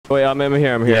Wait, I'm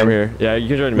here. I'm here. Yeah, you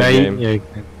can join me in the game.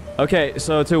 Yeah. Okay,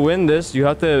 so to win this, you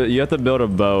have to build a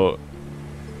boat.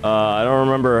 I don't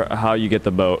remember how you get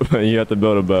the boat. You have to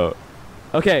build a boat.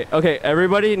 Okay.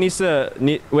 Everybody needs to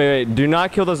wait. Do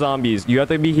not kill the zombies. You have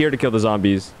to be here to kill the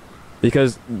zombies,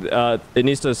 because it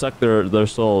needs to suck their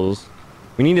souls.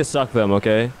 We need to suck them.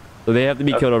 Okay, so they have to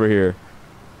be killed over here.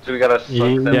 So we gotta suck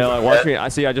them. Yeah, like, watch me. I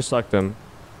see. I just sucked them.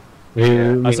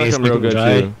 Yeah. I sucked them real good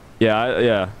too.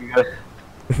 Yeah.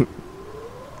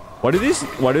 Why do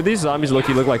these zombies look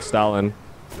like Stalin?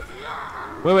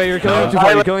 Wait, you're killing them too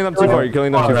far. You're killing them too far. You're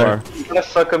killing them too far. You gotta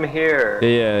suck them here.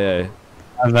 Yeah.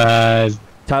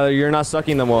 Tyler, you're not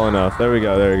sucking them well enough. There we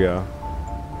go. Yeah.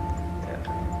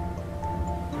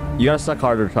 You gotta suck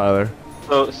harder, Tyler.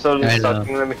 So does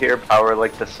sucking them here power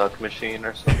like the suck machine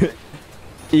or something?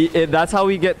 That's how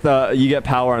you get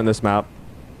power on this map.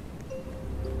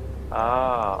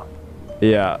 Ah.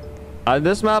 Yeah. On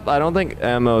this map, I don't think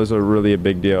ammo is really a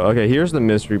big deal. Okay, here's the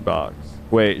mystery box.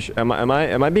 Wait, am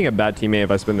I being a bad teammate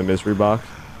if I spin the mystery box?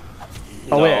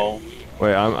 No. Oh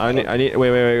wait, I need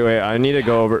wait. I need to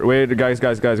go over. Wait, guys,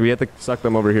 we have to suck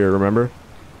them over here. Remember?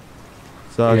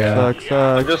 Suck.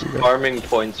 I'm just farming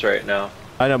points right now.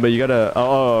 I know, but you gotta.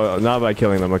 Oh, not by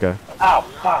killing them. Okay. Ow!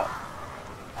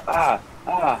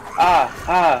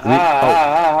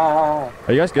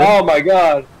 Are you guys good? Oh my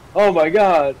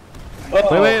god!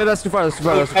 Oh. Wait, that's too far.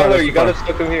 Tyler, you gotta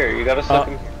suck him here. You gotta suck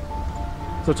him here.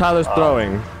 So Tyler's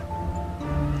throwing.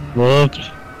 Whoops.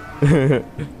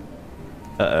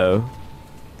 Uh-oh.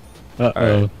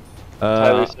 Uh-oh.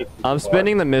 I'm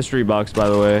spinning the mystery box, by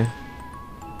the way.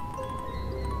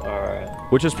 Alright.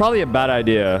 Which is probably a bad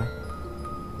idea.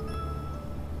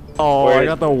 Oh, I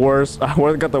got the worst.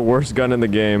 I got the worst gun in the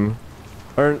game.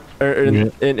 Or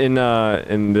in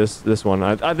this one.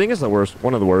 I think it's the worst.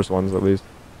 One of the worst ones, at least.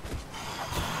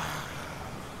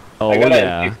 Oh, I got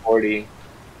yeah. an MP40.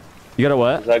 You got a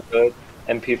what? Is that good?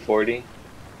 MP40?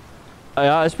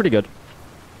 Yeah, it's pretty good.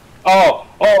 Oh,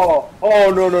 no. Oh,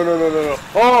 no.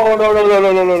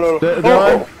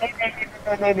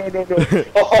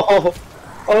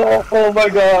 Oh my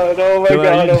god.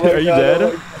 Are you dead?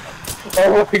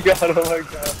 Oh my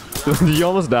god. Did you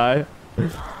almost die?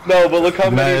 No, but look how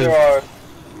many there are.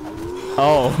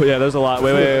 Oh, yeah, there's a lot.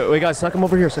 Wait, guys, suck him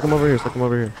over here.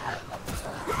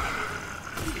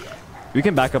 We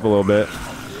can back up a little bit.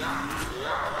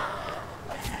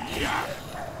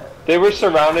 They were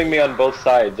surrounding me on both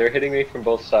sides. They're hitting me from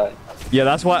both sides. Yeah,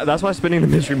 that's why spinning the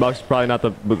mystery box is probably not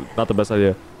the best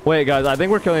idea. Wait, guys, I think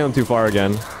we're killing them too far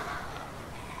again.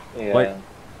 Yeah.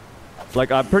 Like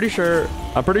I'm pretty sure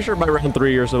by round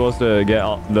 3 you're supposed to get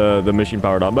the machine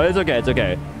powered on, but it's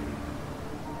okay.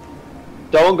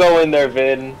 Don't go in there,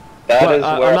 Vin.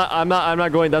 I'm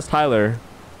not going. That's Tyler.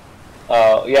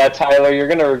 Oh, yeah, Tyler, you're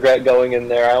gonna regret going in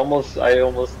there. I almost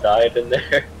died in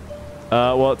there.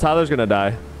 Well, Tyler's gonna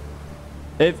die.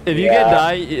 If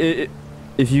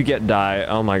you get die,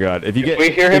 oh my god. If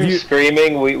we hear him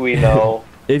screaming, we know.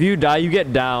 If you die, you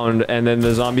get downed, and then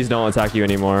the zombies don't attack you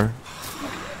anymore.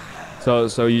 So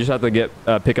you just have to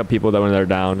pick up people that when they're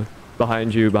down.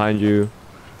 Behind you.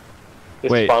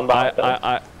 Wait,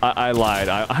 I lied.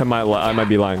 I might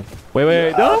be lying.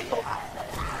 Wait, no.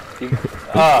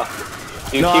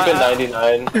 You keep it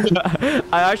 99.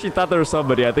 I actually thought there was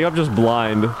somebody. I think I'm just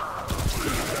blind.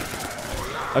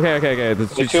 Okay.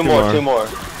 Two more.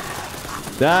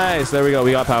 Nice. There we go.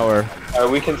 We got power. Alright,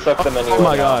 we can suck them anyway. Oh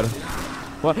my god.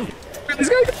 What? Guys.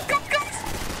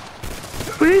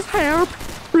 Please help.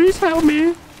 Please help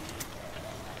me.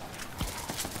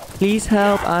 Please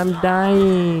help. I'm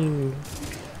dying.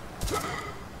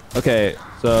 Okay,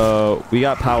 so we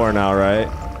got power now, right?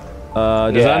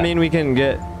 Does that mean we can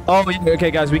get... Oh,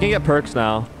 okay, guys, we can get perks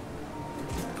now.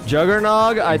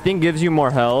 Juggernog, I think, gives you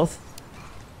more health.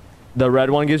 The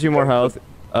red one gives you more health.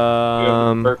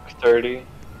 Perk 30.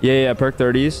 Yeah, perk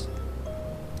 30s.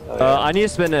 Oh, yeah. I need to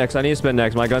spin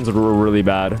next. My guns are really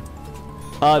bad.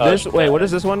 Wait, what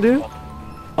does this one do?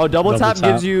 Oh, double tap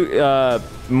gives you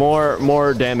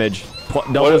more damage.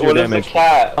 Doubles your damage.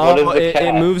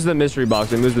 It moves the mystery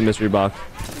box.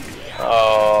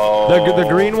 Oh. The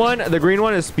green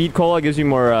one is speed cola, gives you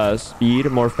more speed,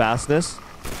 more fastness.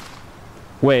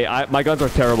 Wait, my guns are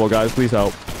terrible, guys. Please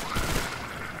help.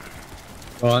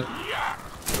 What?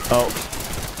 Oh.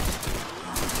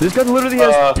 This gun literally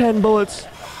has 10 bullets.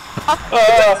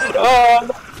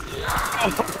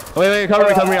 Wait, cover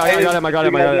me. I got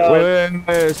him.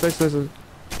 Wait. Space.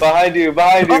 Behind you.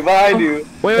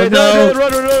 Wait, no,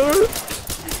 run.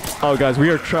 Oh, guys, we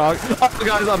are chalked. Oh,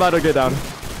 guys, I'm about to get down.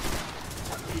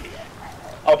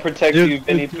 I'll protect you,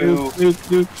 Vinny Pooh.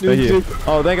 Thank you.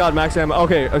 Oh, thank God, max ammo.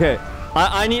 Okay.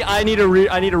 I need to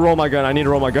roll my gun. I need to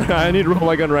roll my gun. I need to roll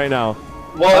my gun right now.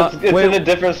 Well, it's wait. in a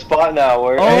different spot now.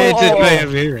 Where? Hey, it's right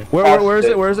over here. Where is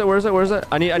it? Where is it? Where is it? Where is it?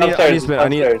 I need spin.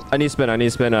 I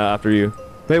need spin after you.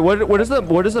 Wait, what is the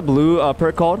blue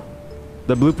perk called?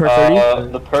 The blue perk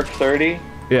 30? The perk 30?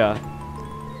 Yeah.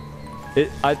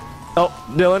 Oh,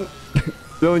 Dylan.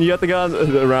 Dylan, you have to go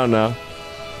around now.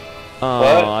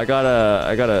 What? I got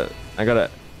a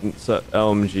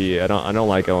LMG. I don't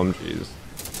like LMGs.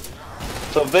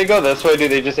 So if they go this way, do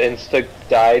they just insta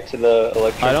die to the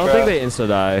electric I don't trap? think they insta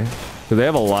die, because they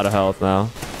have a lot of health now.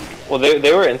 Well,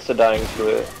 they were insta dying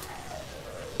to it.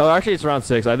 Oh, actually, it's round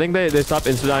 6. I think they stopped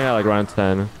insta dying at like round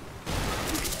 10.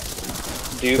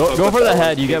 Do you Go for the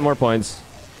head. You LMG? get more points.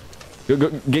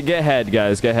 Get head,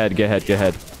 guys. Get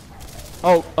head.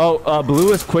 Oh,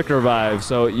 blue is quick revive,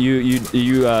 so you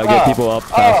get people up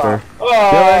faster.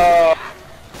 Oh.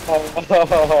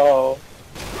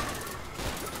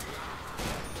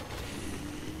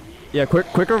 Yeah,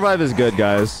 quick revive is good,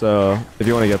 guys. So if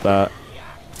you want to get that,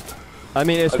 I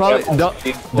mean it's probably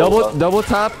double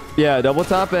tap. Yeah, double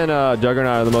tap and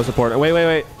Juggernaut are the most important.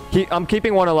 Wait. I'm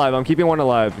keeping one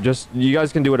alive. Just you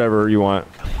guys can do whatever you want.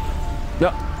 No,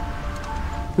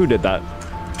 who did that?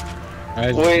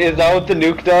 Wait, is that what the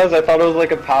nuke does? I thought it was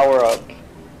like a power up.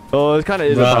 Oh, it kind of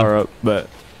is a power up, but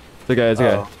it's okay. It's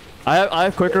okay. Oh. I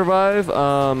have quick revive.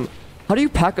 How do you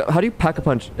pack a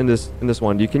punch in this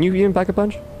one? Can you even pack a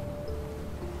punch?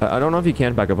 I don't know if you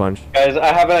can pack a punch. Guys, I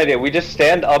have an idea. We just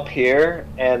stand up here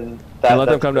and let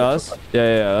them come to us.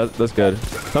 Yeah, that's good.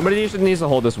 Somebody needs to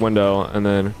hold this window, and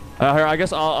then here, I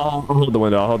guess I'll hold the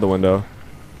window. I'll hold the window.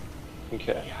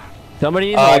 Okay. Somebody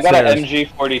needs to I hold got stairs. an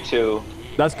MG42.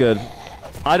 That's good.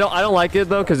 I don't like it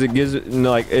though, because it gives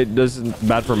it does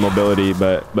bad for mobility,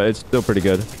 but it's still pretty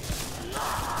good.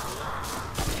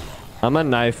 I'm a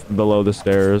knife below the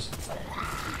stairs.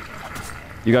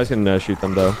 You guys can shoot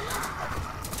them though.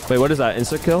 Wait, what is that?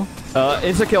 Insta kill?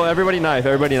 Insta kill. Everybody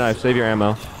knife. Save your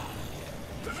ammo.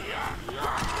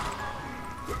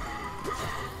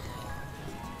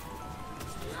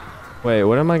 Wait,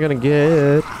 what am I gonna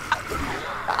get?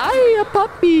 A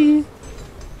puppy.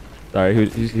 Sorry, who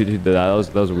did that?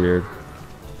 That was weird.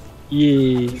 Yeah.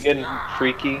 You getting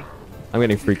freaky? I'm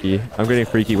getting freaky. I'm getting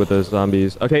freaky with those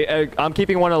zombies. Okay, I'm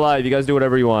keeping one alive. You guys do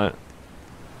whatever you want.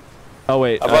 Oh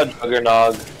wait. How about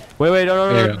Juggernog? Wait,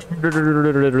 no.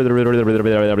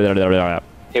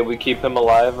 Okay, we keep him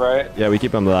alive, right? Yeah, we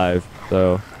keep him alive.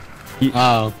 So,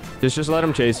 just let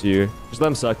him chase you. Just let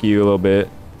him suck you a little bit.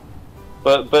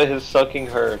 But his sucking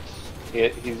hurts. He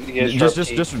has sharp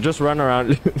teeth. just run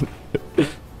around.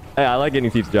 Hey, I like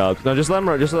getting teeth jobs. No, just let him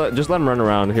run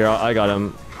around. Here, I got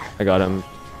him.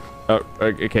 Oh,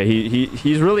 okay.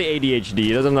 He's really ADHD.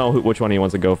 He doesn't know which one he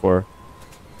wants to go for.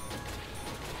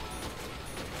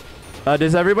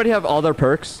 Does everybody have all their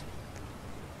perks?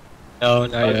 No,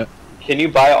 not yet. Can you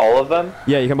buy all of them?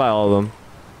 Yeah, you can buy all of them.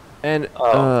 And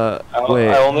wait.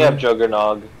 I only have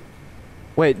Juggernog.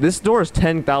 Wait, this door is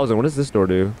 10,000. What does this door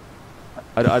do?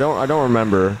 I don't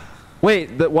remember. Wait,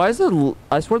 why is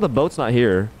I swear the boat's not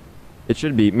here. It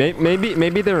should be. Maybe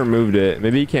they removed it.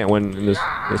 Maybe you can't win in this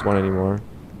one anymore.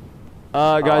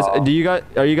 Guys, are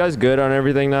you guys good on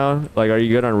everything now? Like, are you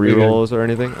good on rerolls or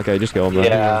anything? Okay, just kill them.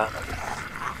 Yeah.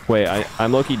 Wait,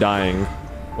 I'm low-key dying.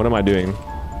 What am I doing?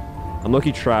 I'm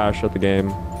low-key trash at the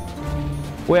game.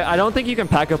 Wait, I don't think you can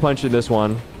pack a punch in this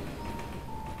one.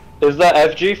 Is the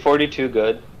FG42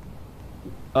 good?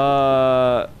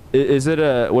 Is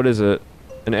it what is it?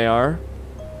 An AR?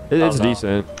 It's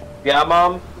decent. Yeah,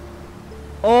 Mom?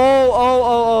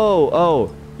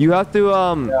 Oh. You have to,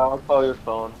 Yeah, I'll call your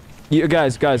phone. You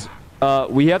guys,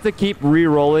 we have to keep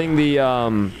re-rolling the,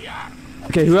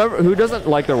 okay, who doesn't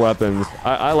like their weapons?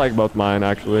 I like both mine,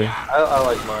 actually. I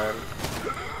like mine.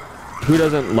 Who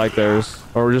doesn't like theirs?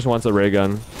 Or just wants a ray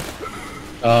gun?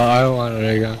 I don't want a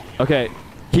ray gun. Okay,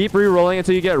 keep re-rolling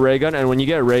until you get ray gun, and when you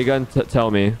get ray gun, tell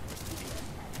me.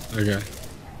 Okay.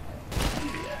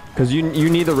 Cause you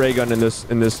need the ray gun in this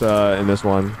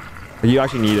one. You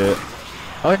actually need it.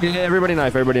 Okay, everybody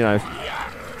knife.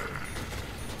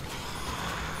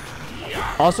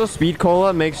 Also, speed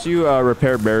cola makes you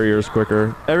repair barriers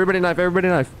quicker. Everybody knife.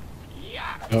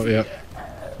 Oh yeah.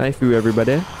 Knife you,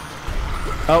 everybody.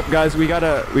 Oh, guys, we got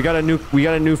a new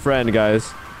friend,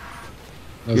 guys.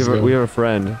 We have a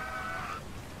friend.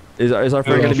 Is our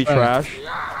friend gonna be trash?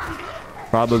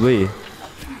 Probably.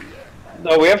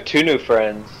 No, we have 2 new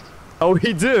friends. Oh,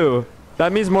 we do.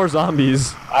 That means more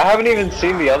zombies. I haven't even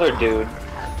seen the other dude.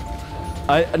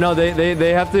 No,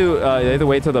 they have to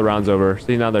wait till the round's over.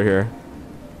 See, now they're here.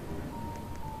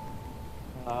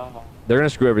 They're gonna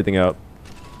screw everything up.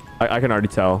 I can already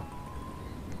tell.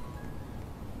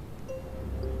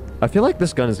 I feel like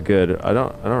this gun is good. I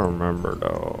don't remember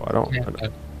though. I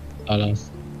don't.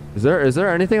 Is there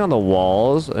anything on the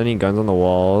walls? Any guns on the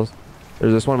walls?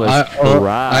 There's this one with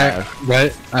trash.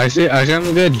 I see I'm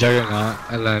a good juggernaut,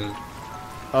 and then.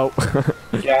 Oh.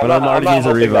 Yeah, but I'm already needs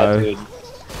a revive. Dude.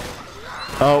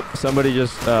 Oh, somebody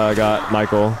just got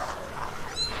Michael.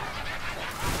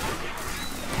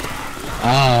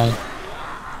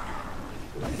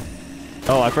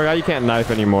 Oh, I forgot you can't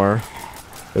knife anymore,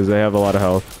 because they have a lot of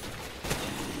health.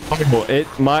 Oh,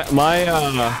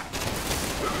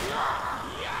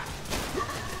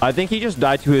 I think he just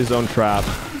died to his own trap.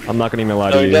 I'm not gonna even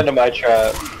lie to you. No, he died to my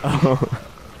trap. Oh,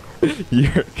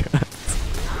 you're good.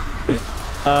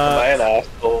 Am I an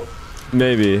asshole?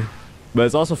 Maybe, but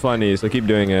it's also funny, so keep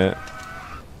doing it.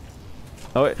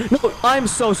 Oh wait, no, I'm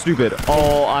so stupid.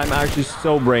 Oh, I'm actually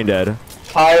so brain dead.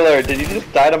 Tyler, did you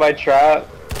just die to my trap?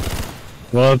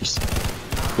 Whoops.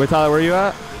 Wait, Tyler, where are you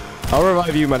at? I'll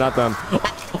revive you, but not them.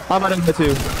 I'm at him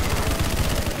too.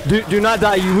 Do not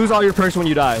die. You lose all your perks when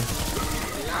you die.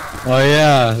 Oh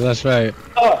yeah, that's right.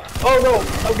 Oh no,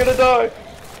 I'm gonna die.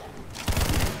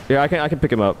 Yeah, I can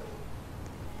pick him up.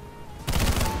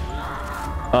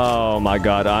 Oh my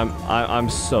god, I'm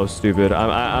so stupid.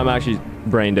 I'm actually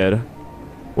brain dead.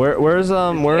 Where's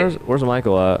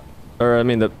Michael at? Or I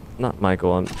mean not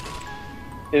Michael.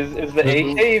 Is the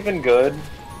AK even good?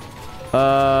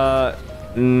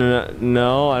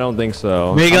 No, I don't think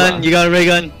so. Ray gun, you got a ray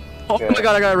gun? Oh my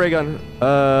god, I got a ray gun.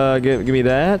 Give me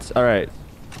that. All right.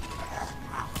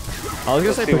 I was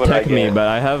gonna say protect me, but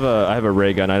I have a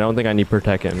ray gun. I don't think I need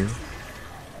protecting.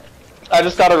 I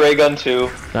just got a ray gun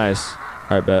too. Nice.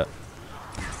 All right, bet.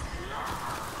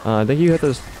 I think you hit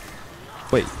this.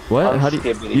 Wait, what? How do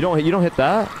you don't hit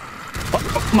that?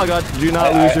 Oh my god! Do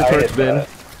not lose your perks, Ben.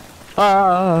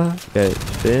 Okay,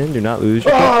 Ben, do not lose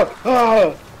your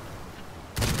perks.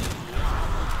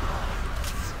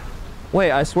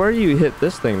 Wait, I swear you hit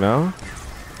this thing, no?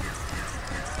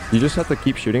 You just have to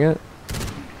keep shooting it.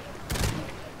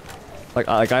 Like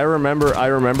I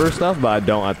remember stuff, but I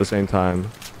don't at the same time.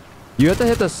 You have to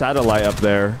hit the satellite up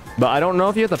there, but I don't know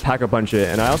if you have to pack-a-punch it,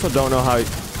 and I also don't know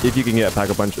if you can get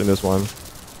pack-a-punch in this one.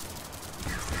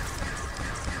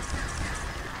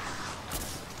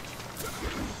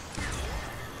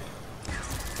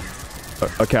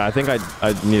 Okay, I think I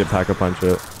need to pack-a-punch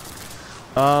it.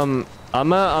 I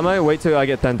might wait till I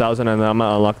get 10,000 and then I'm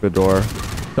gonna unlock the door.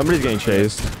 Somebody's getting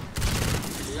chased.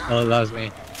 Oh, that was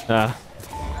me. Ah.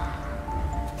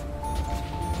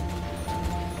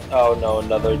 Oh no,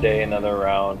 another day, another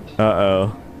round. Uh-oh.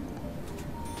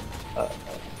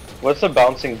 What's a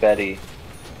bouncing Betty?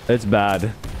 It's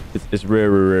bad. It's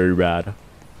really bad.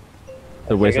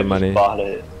 It's a waste of money. I bought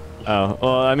it. Oh,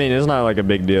 well, I mean, it's not like a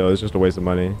big deal. It's just a waste of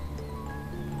money.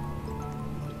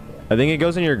 I think it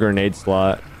goes in your grenade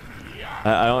slot.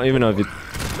 I don't even know if you...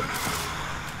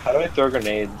 How do I throw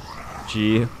grenades?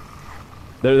 G.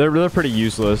 They're pretty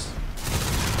useless.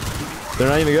 They're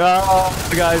not even...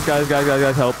 Oh, guys,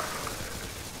 help.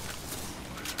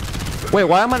 Wait,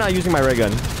 why am I not using my ray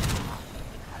gun?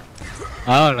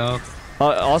 I don't know.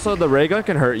 Also, the ray gun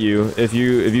can hurt you if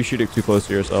you shoot it too close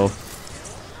to yourself.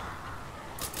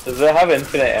 Does it have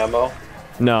infinite ammo?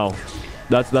 No.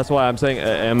 That's why I'm saying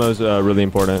ammo's really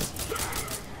important.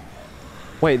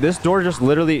 Wait, this door just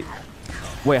literally...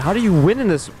 Wait, how do you win in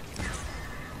this?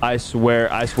 I swear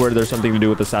there's something to do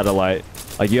with the satellite.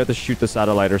 Like, you have to shoot the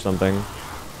satellite or something.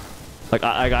 Like,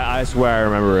 I swear I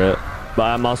remember it. But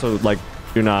I'm also, like,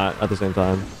 do not at the same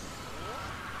time.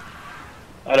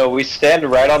 I know, we stand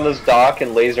right on this dock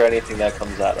and laser anything that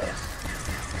comes at us.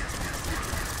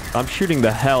 I'm shooting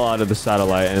the hell out of the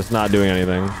satellite and it's not doing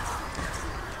anything.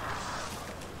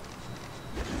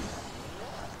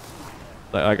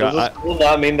 Does the school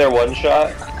not mean they're one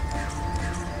shot?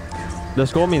 The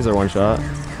skull means they're one shot.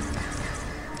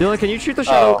 Dylan, can you shoot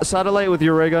the satellite with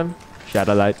your ray gun?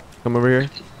 Satellite, come over here.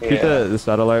 Shoot the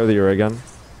satellite with your ray gun.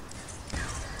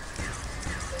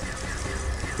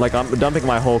 Like, I'm dumping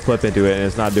my whole clip into it and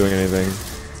it's not doing anything.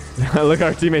 Look,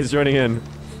 our teammates joining in.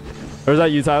 Or is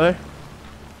that you, Tyler?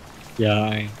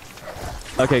 Yeah.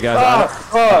 Okay, guys.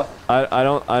 I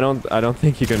don't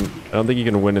think you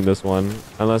can win in this one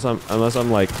unless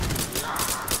I'm like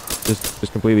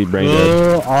just completely brain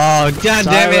dead. Oh god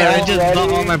damn it! I just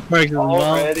bought all my perks.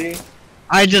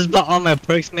 I just bought all my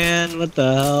perks, man. What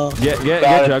the hell? Get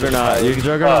Juggernaut. You can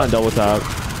Juggernaut and double tap.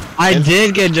 I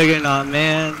did get Juggernaut,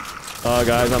 man. Oh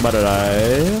guys, I'm about to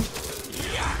die.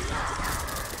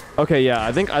 Okay, yeah,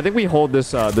 I think we hold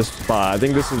this this spot. I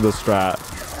think this is the strat.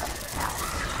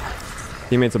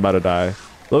 Teammate's about to die.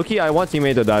 Low-key, I want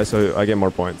teammate to die so I get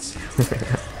more points.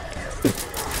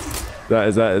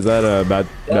 Is that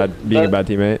a being a bad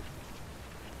teammate?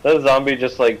 That zombie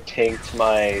just like tanked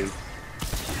my.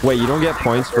 Wait, you don't get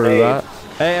points for that?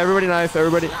 Hey, everybody knife,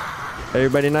 everybody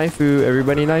knife foo,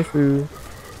 everybody knife foo.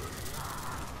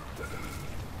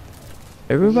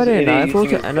 Everybody knife foo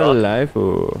to end a life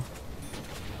foo.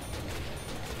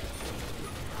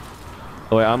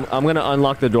 Oh wait, I'm gonna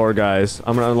unlock the door, guys.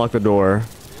 I'm gonna unlock the door.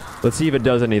 Let's see if it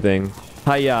does anything.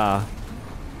 Hiya.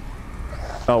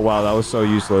 Oh wow, that was so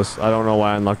useless. I don't know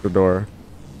why I unlocked the door.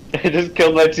 I just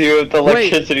killed my two with the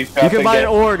electricity trap. You can buy an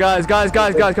ore, guys,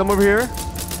 come over here.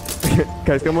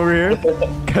 Guys, come over here.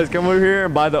 Guys, come over here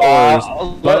and buy the ores.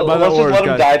 Buy the ores, let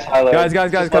him die, Tyler.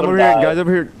 Guys, come over here. Guys,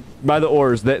 over here. Buy the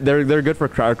ores. They're good for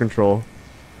crowd control.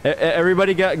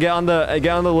 Everybody get on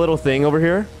the little thing over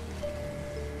here.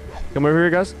 Come over here,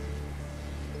 guys.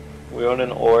 We own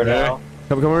an ore now.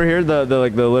 Come over here. The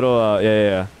little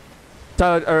yeah.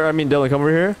 Tyler, or I mean Dylan, come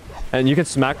over here, and you can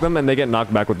smack them, and they get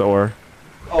knocked back with the ore.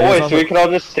 Oh wait, so we can all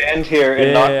just stand here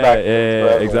and knock back.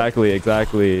 Yeah, exactly.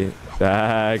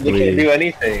 They can't do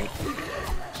anything.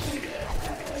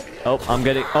 Oh, I'm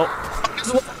getting. Oh,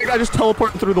 I just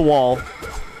teleported through the wall.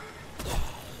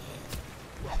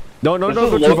 No, don't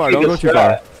go too far. Don't go too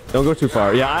far. Don't go too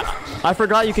far. Yeah, I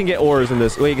forgot you can get ores in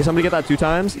this. Wait, can somebody get that 2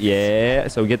 times? Yeah,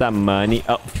 so get that money.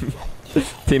 Oh,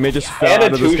 teammate just fell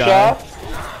out of the sky.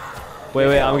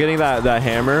 Wait, I'm getting that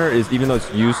hammer. Even though it's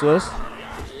useless.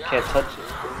 Can't touch it.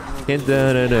 Can't do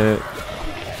it.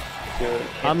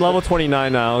 I'm level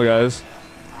 29 now, guys.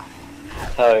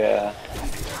 Oh yeah.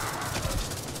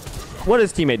 What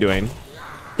is teammate doing?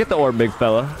 Get the orb, big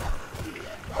fella.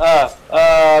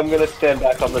 I'm gonna stand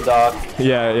back on the dock.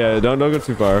 Yeah. Don't go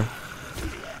too far.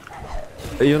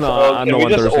 Even though I'm the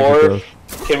one thirsty.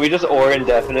 Can we just ore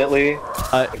indefinitely?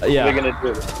 Yeah. What are they gonna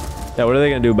do? Yeah, what are they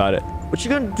gonna do about it? What you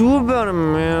gonna do about it,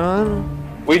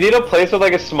 man? We need a place with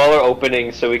like a smaller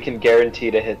opening so we can guarantee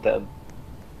to hit them.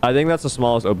 I think that's the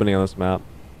smallest opening on this map.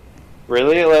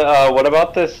 Really? What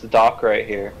about this dock right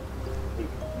here?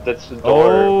 That's the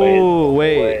door. Oh,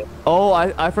 wait. Oh,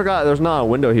 I forgot. There's not a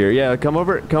window here. Yeah, come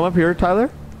up here, Tyler.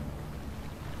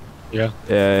 Yeah.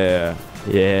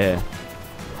 Yeah.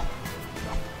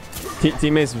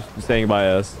 Teammates staying by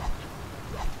us.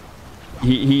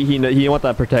 He want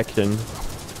that protection.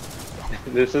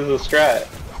 This is a strat.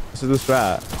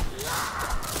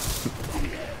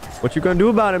 What you gonna do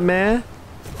about it, man?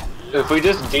 If we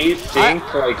just desync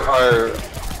like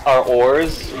our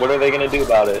ores, what are they gonna do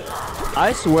about it?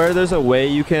 I swear there's a way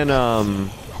you can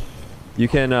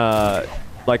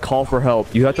like call for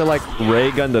help. You have to like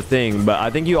ray gun the thing, but I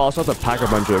think you also have to pack a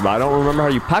bunch of it. But I don't remember how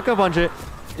you pack a bunch of it.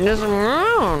 I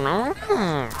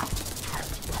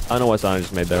don't know what sound I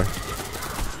just made there.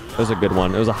 It was a good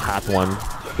one. It was a hot one.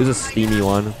 It was a steamy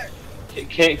one.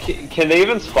 Can they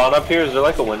even spawn up here? Is there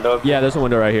like a window up here? Yeah, there's a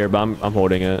window right here, but I'm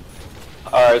holding it.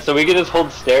 Alright, so we can just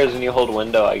hold stairs and you hold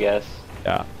window, I guess.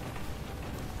 Yeah.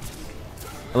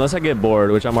 Unless I get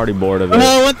bored, which I'm already bored of it.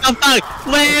 Oh, what the fuck?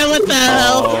 Wait, what the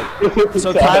hell?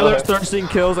 So Tyler's thirsting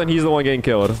kills and he's the one getting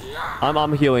killed.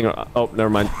 I'm healing. Oh, never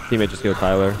mind. Teammate just killed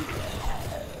Tyler.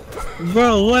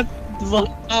 Bro, what?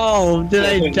 Oh, did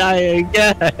I die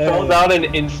again? Fell down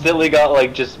and instantly got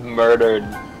like just murdered.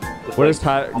 What is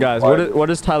Tyler, guys? What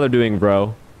is Tyler doing,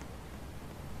 bro?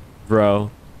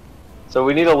 So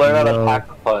we need to learn how to pack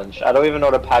a punch. I don't even know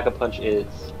what a pack a punch is.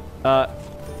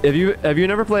 Have you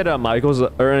never played Michael's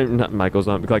or not Michael's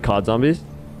like COD Zombies?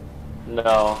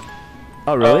 No.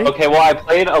 Oh really? Okay, well I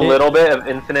played a little bit of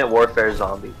Infinite Warfare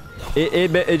Zombies.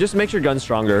 It just makes your gun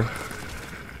stronger.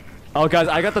 Oh guys,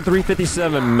 I got the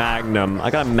 357 Magnum.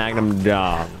 I got a Magnum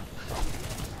dog.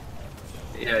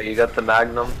 Yeah, you got the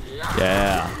Magnum?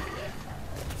 Yeah.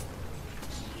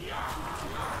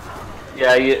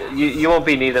 Yeah, you won't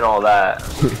be needing all that.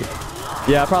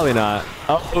 Yeah, probably not.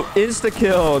 Oh, insta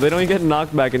kill. They don't even get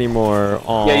knocked back anymore.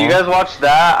 Aww. Yeah, you guys watch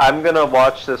that. I'm gonna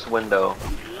watch this window.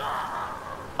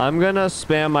 I'm gonna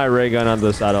spam my ray gun on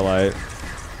the satellite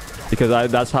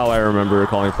because that's how I remember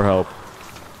calling for help.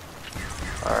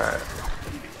 Alright.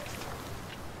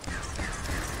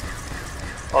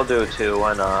 I'll do it too,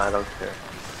 why not? I don't care.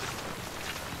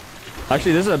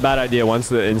 Actually, this is a bad idea once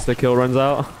the insta kill runs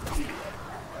out.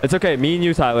 It's okay, me and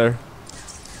you, Tyler.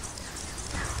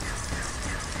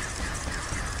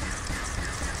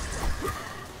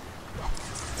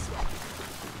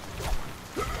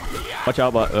 Watch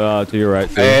out, to your right.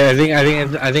 Too. I think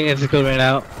it's kill right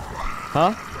now.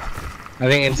 Huh? I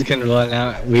think it's gonna run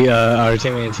out. We our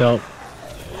teammate needs help.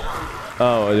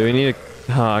 Oh, do we need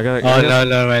a? I gotta. Oh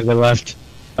no, man, they left.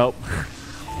 Oh.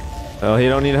 Oh, he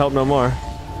don't need help no more.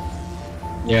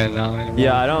 Yeah, no.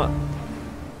 Yeah, I don't.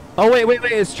 Oh wait,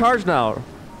 it's charged now.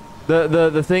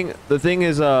 The thing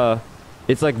is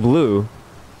it's like blue.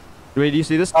 Wait, do you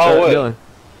see this? Oh, wait.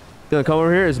 Dylan, come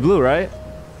over here. It's blue, right?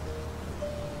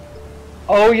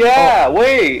 Oh yeah,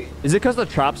 wait. Is it because the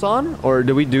trap's on, or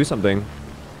did we do something?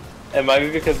 It might be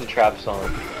because the trap's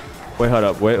on. Wait, hold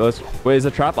up. Wait, is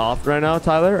the trap off right now,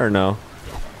 Tyler, or no?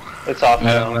 It's off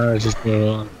now. No, it's just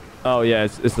on. Oh yeah,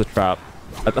 it's the trap.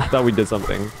 I thought we did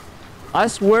something. I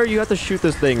swear you have to shoot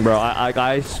this thing, bro.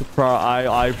 I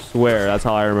swear that's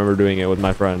how I remember doing it with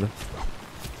my friend.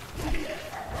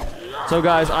 So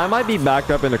guys, I might be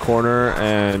backed up in the corner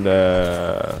and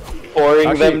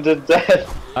Pouring them to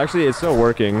death. Actually, it's still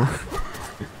working.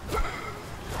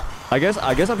 I guess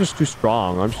I'm just too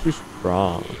strong. I'm just too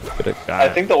strong. I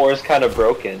think the ore is kind of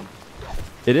broken.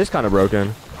 It is kind of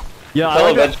broken. Yeah, so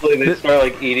eventually they start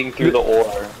like eating through the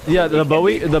ore. Yeah, the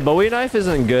Bowie knife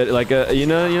isn't good. Like you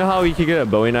know how we could get a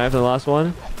Bowie knife in the last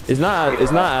one? It's not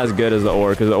as good as the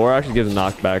ore, because the ore actually gives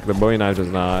knockback. The Bowie knife does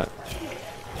not.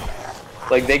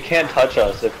 Like they can't touch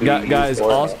us if we guys.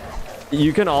 Also,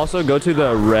 you can also go to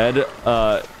the red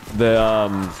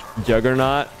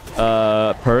Juggernaut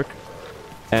perk,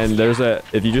 and there's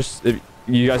if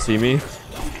you guys see me.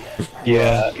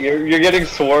 Yeah, you're getting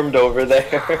swarmed over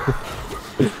there.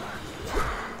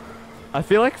 I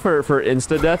feel like for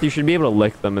insta death, you should be able to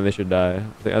lick them and they should die.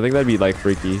 I think that'd be like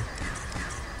freaky.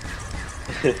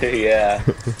 Yeah.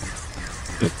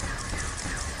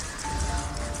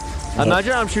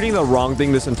 Imagine I'm shooting the wrong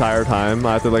thing this entire time.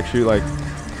 I have to like shoot like,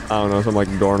 I don't know, some like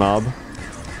doorknob.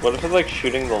 What if it's like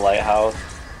shooting the lighthouse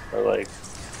or like?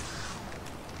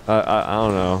 I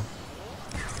don't know.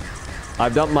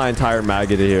 I've dumped my entire mag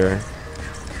into here.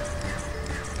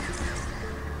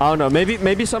 I don't know.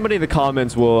 Maybe somebody in the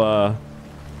comments will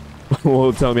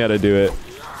will tell me how to do it.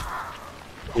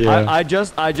 Yeah. I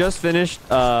just finished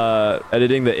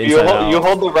editing the inside out. You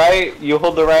hold the right. You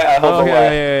hold the right. I hold the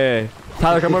left. Yeah.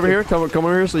 Tyler, come over here. Come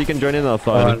over here so you can join in on the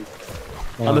fun.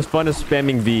 On the fun of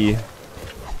spamming V.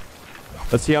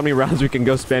 Let's see how many rounds we can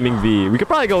go spamming V. We could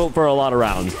probably go for a lot of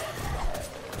rounds.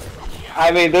 I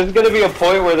mean, there's gonna be a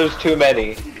point where there's too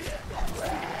many.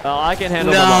 Oh, I can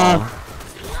handle them all.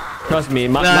 Trust me,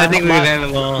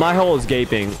 my hole is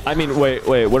gaping. I mean, wait,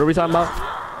 what are we talking about?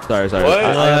 Sorry. What?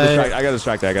 I got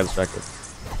distracted.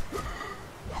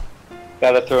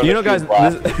 Gotta throw. You know, guys,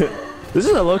 this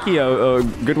is a low-key a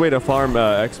good way to farm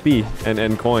XP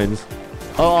and coins.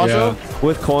 Oh, also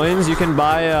with coins you can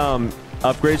buy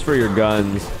upgrades for your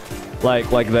guns, like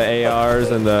the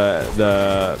ARs and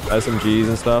the SMGs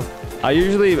and stuff. I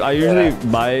usually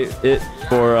buy it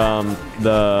for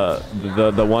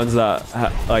the ones that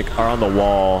like are on the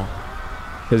wall,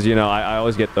 because you know I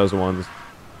always get those ones.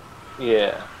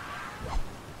 Yeah.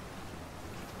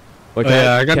 Okay,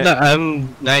 I got the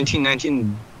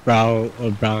M1919 brown.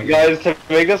 Guys, to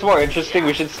make this more interesting,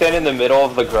 we should stand in the middle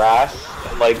of the grass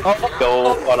and like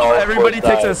go on all. Everybody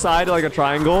takes a side like a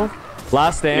triangle.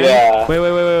 Last stand. Yeah.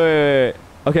 Wait.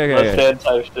 Okay. Last stand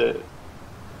type shit.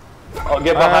 I'll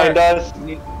get behind us.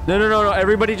 No.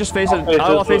 Everybody just face it.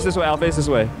 I'll face this way. I'll face this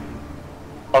way.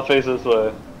 I'll face this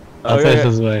way. I'll face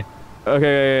this way.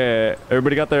 Okay.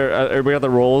 Everybody got their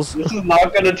rolls. This is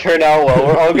not gonna turn out well.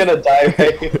 We're all gonna die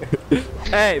right here.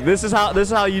 Hey, this is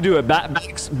how you do it.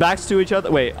 Backs to each other.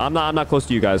 Wait, I'm not close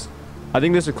to you guys. I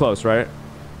think this is close, right?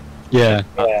 Yeah.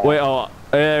 Wait. Oh.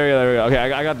 There we go. Okay,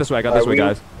 I got this way.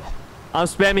 Guys. I'm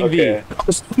spamming V.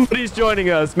 Somebody's joining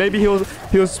us. Maybe he'll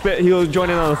join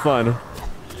in on the fun.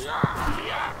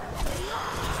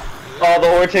 Oh, the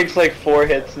ore takes like 4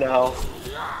 hits now.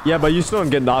 Yeah, but you still don't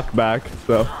get knocked back.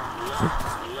 So,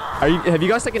 have you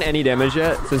guys taken any damage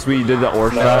yet since we did the ore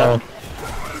shot?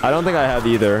 I don't think I have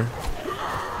either.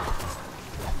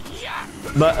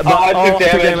 But I took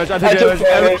damage. I took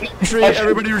damage.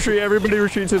 Everybody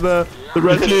retreat to the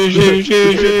red.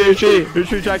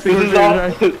 Retreat track. This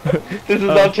is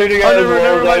not turning out as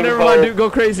well. Never mind, dude. Go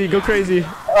crazy.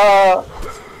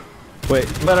 Wait.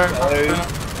 Better.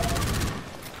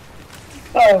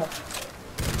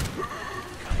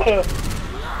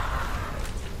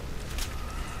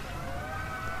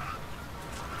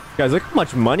 Guys, look how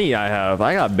much money I have.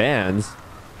 I got bands.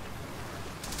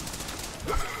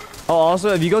 Oh, also,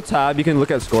 if you go tab, you can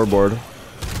look at scoreboard.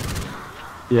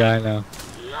 Yeah, I know.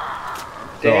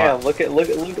 Damn! Look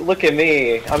at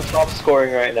me. I'm top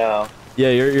scoring right now.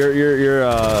 Yeah, you're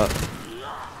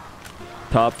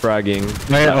top fragging.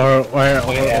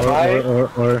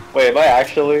 Wait, am I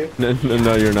actually?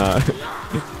 No, you're not.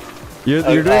 You're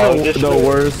doing the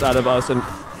worst out of us, and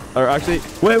or actually,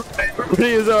 wait,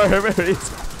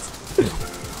 everybody's.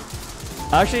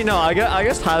 Actually, no. I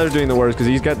guess Tyler's doing the worst because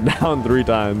he's got down 3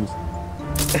 times.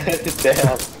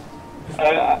 Damn.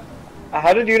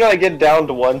 How did you not get downed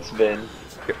once, Vin?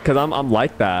 Cause I'm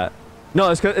like that. No,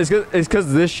 it's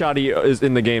cause this shoddy is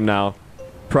in the game now.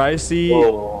 Pricey.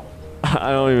 Whoa.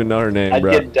 I don't even know her name, I'd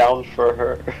bro. get down for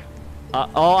her.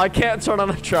 Oh, I can't turn on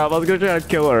the trap. I was gonna try to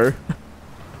kill her.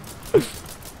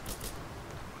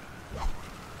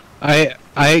 I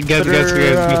guess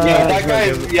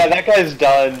that guy's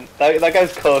done. That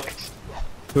guy's cooked.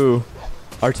 Who?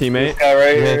 Our teammate? This guy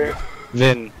right here.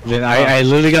 Vin, I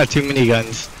literally got too many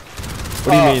guns.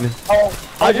 What do you mean?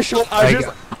 I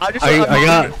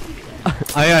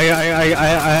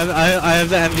have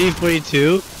the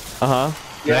MV42.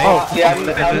 Yeah, I'm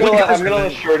gonna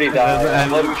let Shorty die.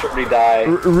 I'm letting Shorty die.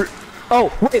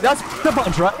 Oh, wait, that's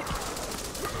Pack-a-Punch, right?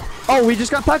 Oh, we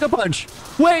just got Pack-a-Punch.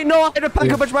 Wait, no, I had to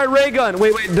Pack-a-Punch my ray gun.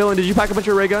 Wait, Dylan, did you Pack-a-Punch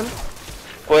your ray gun?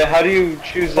 Wait, how do you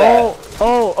choose that?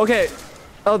 Oh, okay.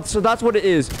 Oh, so that's what it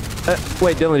is.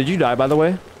 Wait, Dylan, did you die, by the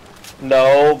way?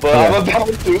 No, but I'm about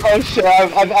to. Oh shit,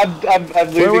 I'm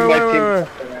leaving my team.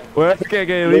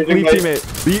 Okay, leave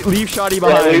teammate. Leave shoddy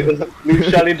behind. Leave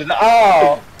shoddy to.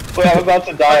 Oh! Wait, I'm about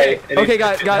to die. Okay,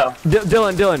 guys,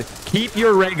 Dylan, keep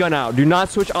your ray gun out. Do not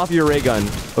switch off your ray gun.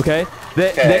 Okay?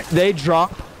 They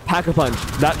drop Pack-a-Punch.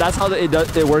 That's how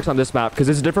it works on this map, because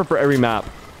it's different for every map.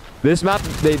 This map,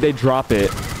 they drop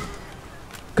it.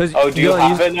 Oh, do you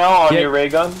have it now on your ray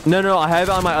gun? No, I have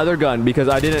it on my other gun because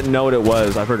I didn't know what it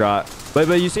was. I forgot. But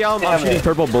you see how I'm shooting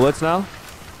purple bullets now?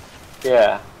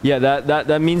 Yeah. Yeah,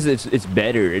 that means it's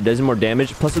better. It does more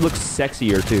damage. Plus, it looks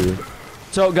sexier too.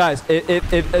 So guys,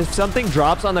 if something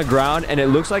drops on the ground and it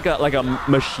looks like a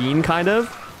machine kind of,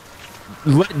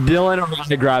 let Dylan around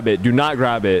to grab it. Do not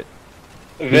grab it.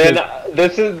 Then the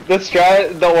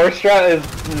ore strat is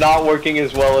not working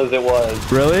as well as it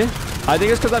was. Really? I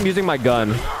think it's because I'm using my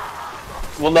gun.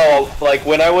 Well, no, like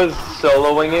when I was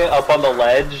soloing it up on the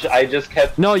ledge, I just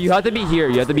kept. No, you have to be here.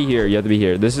 You have to be here. You have to be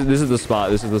here. This is the spot.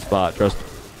 This is the spot. Trust.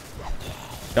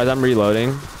 Guys, I'm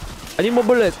reloading. I need more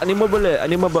bullets. I need more bullet. I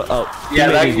need more bullet. Oh. Yeah,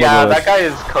 that guy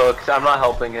is cooked. I'm not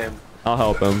helping him. I'll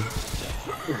help him.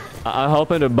 I'll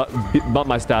help him to bump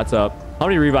my stats up. How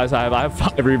many revives I have? I have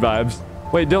 5 revives.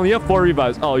 Wait, Dylan, you have 4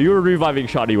 revives. Oh, you were reviving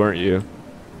Shoddy, weren't you?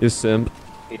 You simp.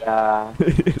 Yeah.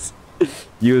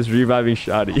 You was reviving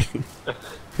Shoddy.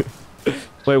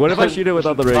 Wait, what if I shoot it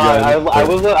without the ray gun? I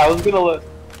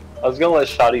was gonna let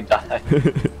Shoddy die.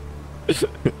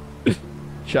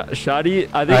 Shoddy,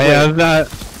 I think.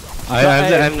 I have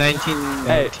the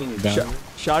M19 gun.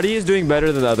 Shoddy is doing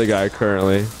better than the other guy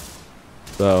currently.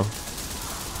 So.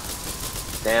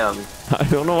 Damn. I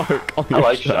don't know why we're calling I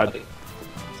like Shoddy.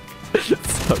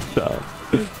 So dumb.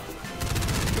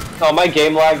 Oh, my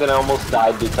game lagged and I almost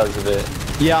died because of it.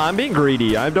 Yeah, I'm being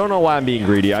greedy. I don't know why I'm being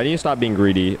greedy. I need to stop being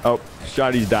greedy. Oh,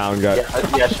 Shoddy's down, guys.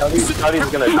 Yeah, Shoddy's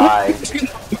gonna die.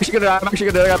 I'm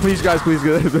actually gonna die. Please, guys, please.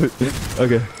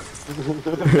 Okay.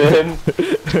 Then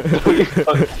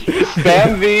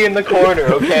spam V in the corner,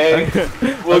 okay?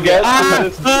 We'll get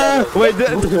this. Wait,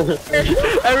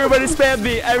 everybody spam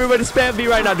V. Everybody spam V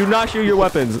right now. Do not shoot your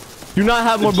weapons. Do not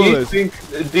have more bullets.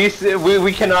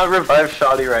 We cannot revive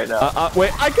Shoddy right now.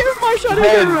 Wait, I can't revive Shoddy.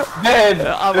 Man.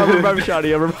 I'm reviving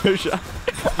Shoddy. I'm reviving Shoddy.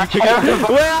 I'm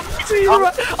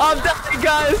dying,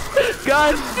 guys.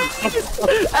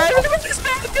 Everybody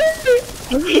spam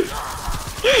V.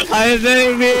 I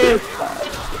think it.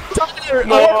 Tyler,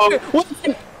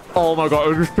 oh my god,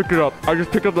 I just picked it up. I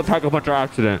just picked up the Pack-a-Punch by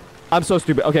accident. I'm so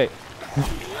stupid. Okay.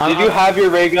 Did you have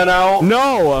your ray gun out?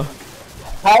 No.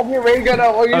 Have your ray gun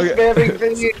out while you're spamming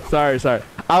thingy. Sorry.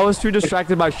 I was too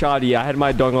distracted by Shoddy. I had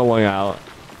my dongle out.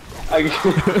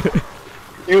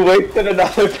 You wasted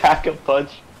another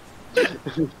Pack-a-Punch.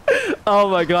 Oh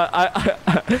my god,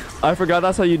 I forgot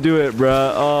that's how you do it,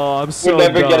 bruh. Oh, I'm so We're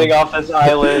never dumb. getting off this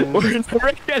island. We're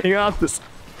never getting off this.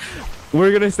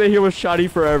 We're gonna stay here with Shoddy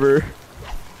forever.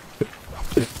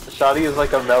 Shoddy is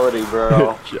like a melody,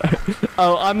 bro.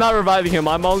 Oh, I'm not reviving him.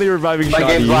 I'm only reviving Shoddy. My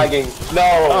game's lagging.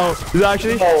 No. Oh, is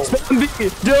actually? No. Spam B.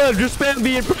 Dylan, just spam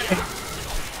B and pray.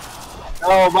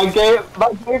 Oh, my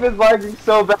game is lagging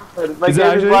so bad. My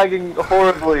game is lagging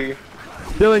horribly.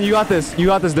 Dylan, you got this. You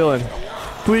got this, Dylan.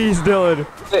 Please, Dylan.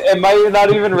 It might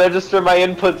not even register my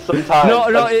inputs sometimes. No,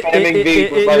 you're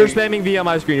you're spamming V on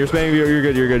my screen. You're spamming V.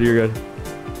 You're good.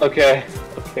 Okay.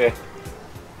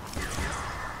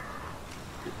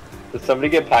 Did somebody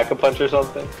get Pack-a-Punch or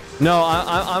something? No,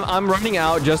 I'm running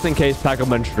out just in case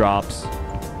Pack-a-Punch drops.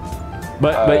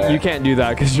 But you can't do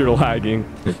that because you're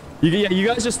lagging. You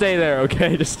guys just stay there,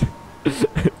 okay? Just.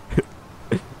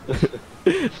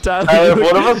 Tyler, if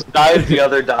one of us dies, the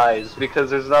other dies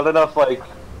because there's not enough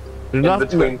in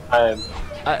between time.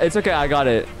 It's okay, I got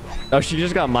it. Oh, she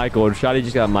just got Michael'd. Shoddy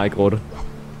just got Michael'd.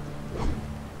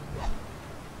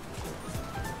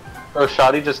 Oh,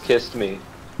 Shoddy just kissed me.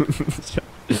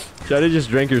 Shoddy just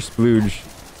drank your splooge.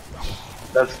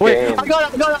 That's Wait, game. I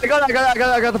got the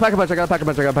pack-a-punch. I got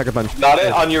the pack-a-punch. Got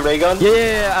it on your ray gun?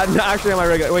 Yeah. No, actually on my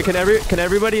ray gun. Wait, can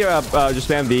everybody just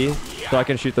spam B so I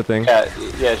can shoot the thing?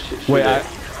 Yeah. Shoot Wait, it.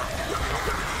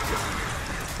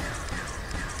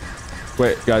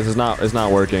 Wait, guys, it's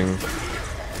not working.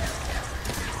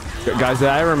 Guys, did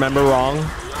I remember wrong?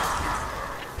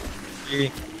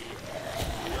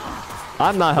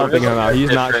 I'm not helping him out.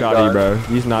 He's not shoddy, bro.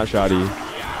 He's not shoddy.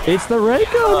 It's the ray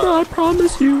gun, bro. I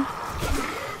promise you.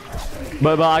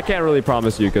 But I can't really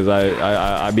promise you because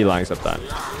I be lying sometimes.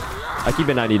 I keep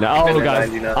it 99. Oh, guys,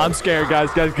 99. I'm scared, guys.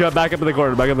 Guys, back up in the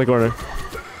corner. Back up in the corner.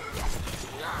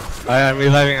 I'm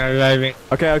reviving.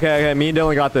 Okay. Me and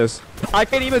Dylan got this. I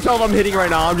can't even tell if I'm hitting right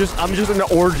now. I'm just in an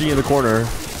orgy in the corner.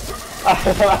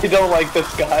 I don't like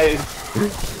this, guys.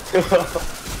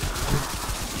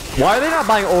 Why are they not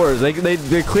buying ores?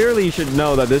 They clearly should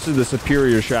know that this is the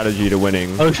superior strategy to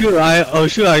winning. Oh shoot!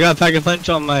 I got pack-a-punch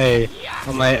on my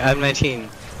M19.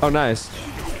 Oh nice.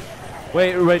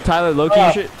 Wait, Tyler, Loki,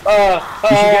 you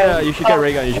should get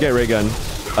ray gun. You should get ray gun.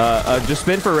 Just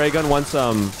spin for ray gun once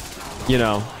you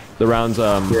know, the rounds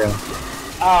Yeah.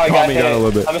 Oh, I got hit. Down a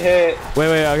little bit. I'm hit.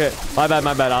 Wait, okay. My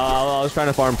bad. I was trying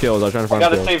to farm kills. I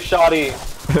gotta save Shoddy.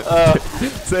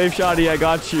 Save Shoddy, I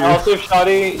got you. I'll save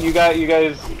Shoddy. You guys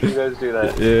do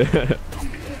that. Yeah.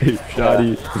 Save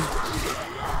Shoddy.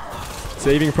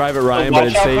 Saving Private Ryan, but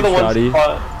it's save Shoddy.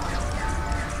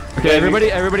 Okay,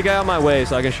 everybody get out of my way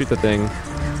so I can shoot the thing.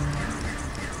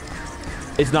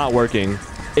 It's not working.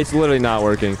 It's literally not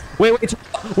working. Wait,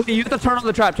 you have to turn on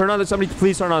the trap. Somebody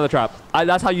please turn on the trap.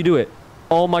 That's how you do it.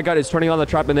 Oh my god, it's turning on the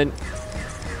trap and then...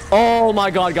 Oh my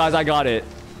god, guys, I got it.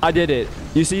 I did it.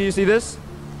 You see this?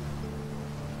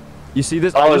 You see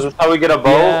this? Oh, is this how we get a bow?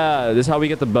 Yeah, this is how we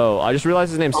get the bow. I just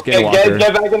realized his name's Skinwalker.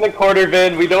 Get back in the corner,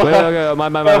 Vin. We don't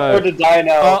have to die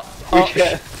now.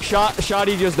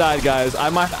 Shoddy just died, guys. I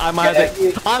might have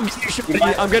to... I'm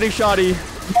getting Shoddy.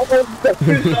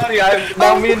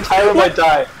 Now me and Tyler might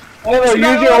die. No,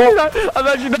 use your ore. I'm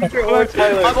actually not your ore,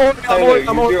 Tyler.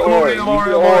 I'm ore.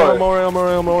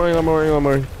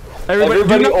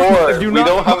 Everybody ore. Do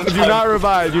not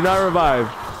revive.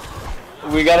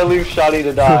 We gotta leave Shoddy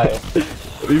to die.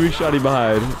 Leaving Shoddy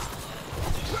behind.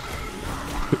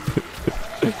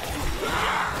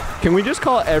 Can we just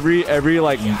call every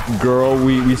like girl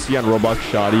we see on Roblox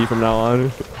Shoddy from now on?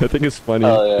 I think it's funny.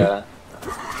 Oh yeah.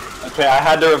 Okay, I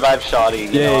had to revive Shoddy.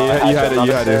 You had to.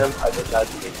 I just had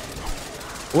to.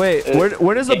 Wait,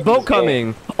 when is the boat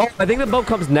coming? Oh, I think the boat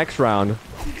comes next round.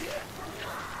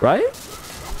 Right?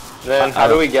 Then how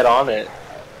do we get on it?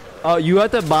 Oh, you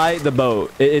have to buy the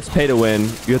boat. It's pay to win.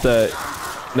 You have to...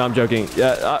 No, I'm joking.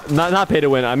 Yeah, not pay to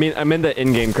win. I'm in the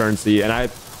in-game currency, and I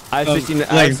have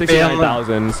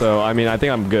 69,000. So I mean, I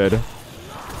think I'm good.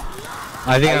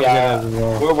 I think I'm good as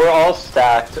well. We're all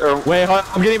stacked. Wait,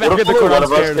 I'm getting back at the corner. One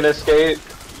of us can escape,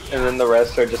 and then the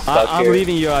rest are just stuck here. I'm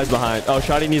leaving you guys behind. Oh,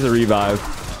 Shoddy needs a revive.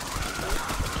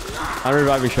 I'm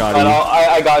reviving Shoddy.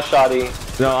 I got Shoddy.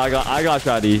 No, I got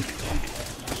Shoddy.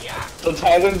 So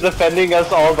Tyler's defending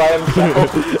us all by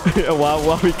himself.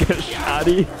 while we get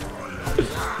Shoddy.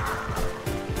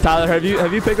 Tyler, have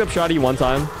you picked up Shoddy one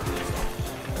time?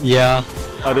 Yeah.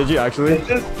 Oh, did you actually?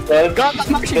 God,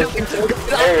 I'm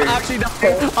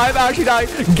actually dying.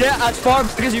 Get as far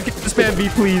back as you can to spam B,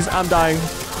 please. I'm dying.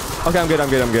 Okay, I'm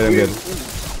good.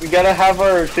 We gotta have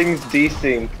our things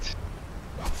desynced.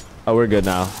 Oh, we're good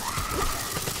now.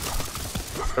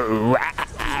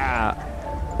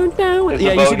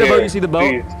 Yeah, you see the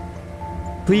boat?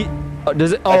 Please. Oh,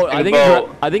 does it? Oh, I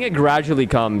think it gradually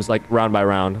comes like round by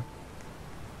round.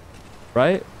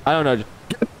 Right? I don't know.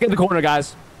 Get in the corner,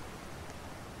 guys.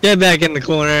 Get back in the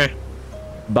corner.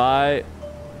 Bye.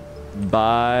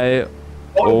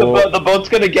 Oh, the boat's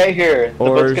gonna get here. The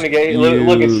boat's gonna get here.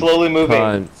 Look, it's slowly moving.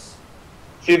 Cunts.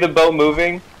 See the boat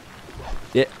moving?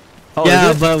 Yeah. Oh,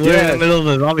 yeah, but we're in the middle of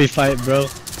a zombie fight, bro.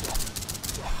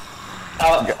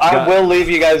 I will leave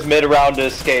you guys mid-round to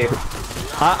escape.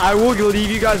 I will leave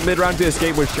you guys mid-round to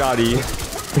escape with Shoddy.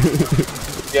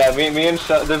 Yeah, me and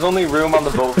Shoddy. There's only room on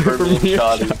the boat for me and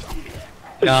Shoddy.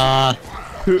 No,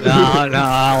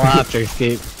 I'll have to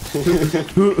escape.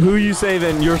 Who you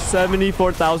saving? Your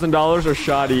 $74,000 or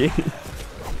Shoddy?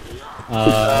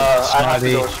 I have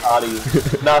to go with Shoddy.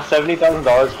 Nah,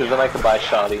 $70,000 because then I can buy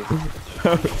Shoddy.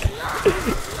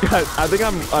 Guys, I think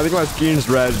my screen's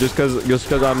red just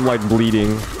cause I'm like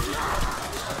bleeding.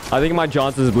 I think my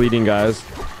Johnson's bleeding, guys.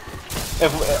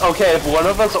 If one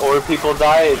of us or people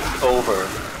die, it's over.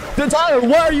 Then Tyler,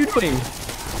 what are you doing?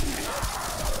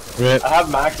 Rip. I have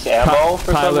max ammo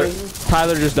for some reason.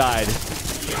 Tyler just died.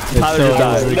 Tyler so just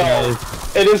died. over, No,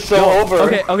 it is so over.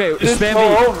 Okay, It is spam so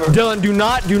B. over. Dylan, do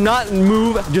not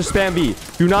move. Just spam B.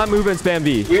 Do not move and spam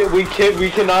B. We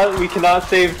cannot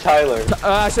save Tyler.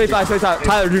 I say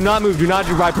Tyler, do not move. Do not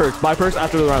do buy perks. Buy perks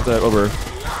after the round's over.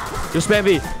 Just spam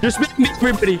B. Just spam B,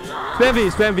 everybody.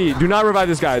 Spam B. Do not revive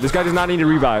this guy. This guy does not need to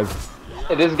revive.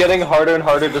 It is getting harder and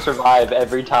harder to survive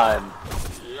every time.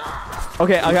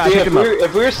 Okay, I See, pick him up.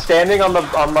 if we were standing on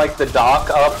like the dock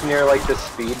up near like the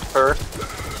speed first.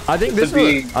 I think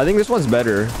this one's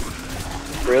better.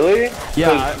 Really?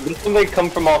 Yeah. This one they come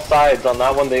from all sides. On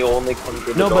that one they only come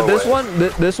through the No, but doorway.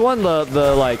 this one,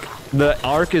 the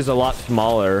arc is a lot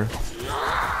smaller.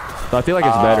 So I feel like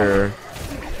it's better.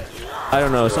 I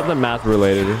don't know, something math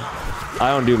related. I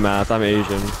don't do math. I'm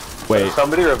Asian. Wait.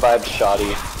 Somebody revived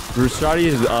Shoddy. Shoddy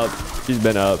is up. She's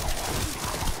been up.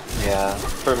 Yeah,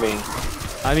 for me.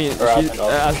 I mean,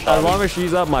 as long as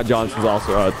she's up, my Johnson's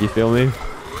also up. You feel me?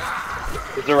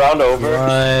 Is the round over?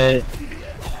 What?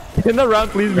 Can the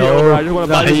round please be over? I just want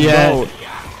to buy this boat.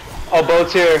 Oh,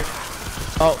 boat's here.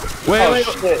 Oh, wait.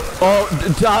 Shit. Oh,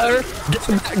 Tyler,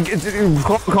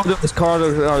 call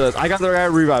this. I got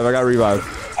revive.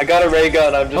 I got a ray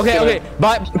gun. I'm just Okay.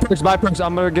 Buy perks.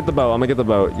 I'm gonna get the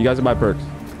boat. You guys can buy perks.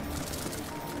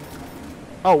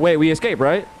 Oh wait, we escape,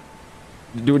 right?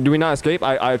 Do we not escape?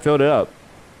 I filled it up.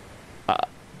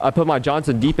 I put my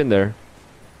Johnson deep in there.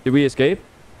 Did we escape?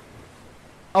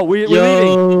 Oh, we're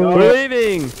leaving. We're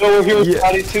leaving. No, we're here with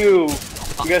Shoddy too.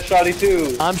 We got Shoddy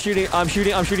too. I'm shooting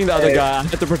the other guy. I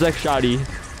have to protect Shoddy.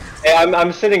 Hey,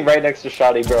 I'm sitting right next to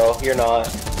Shoddy, bro. You're not.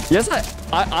 Yes,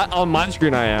 I on my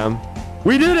screen I am.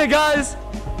 We did it, guys.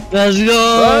 Let's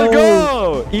go. Let's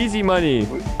go. Easy money.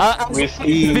 We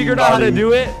figured out how to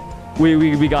do it.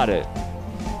 We got it.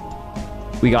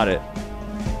 We got it.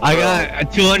 I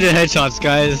got 200 headshots,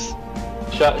 guys.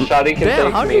 Shoddy can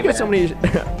take how do you get so many?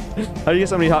 How do you get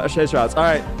so many headshots? All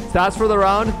right, stats for the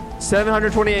round: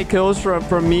 728 kills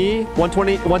from me,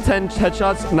 110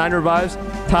 headshots, 9 revives.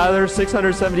 Tyler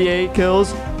 678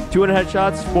 kills, 200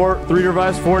 headshots, 3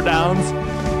 revives, 4 downs.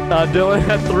 Dylan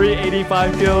had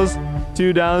 385 kills,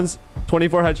 2 downs,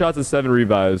 24 headshots, and 7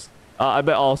 revives. I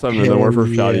bet all 7 of them were for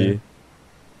Shoddy.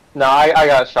 No, I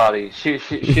got Shoddy. She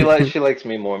likes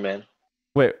me more, man.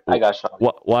 Wait, I got Shoddy.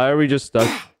 Why are we just stuck?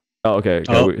 Oh, okay.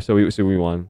 So we won.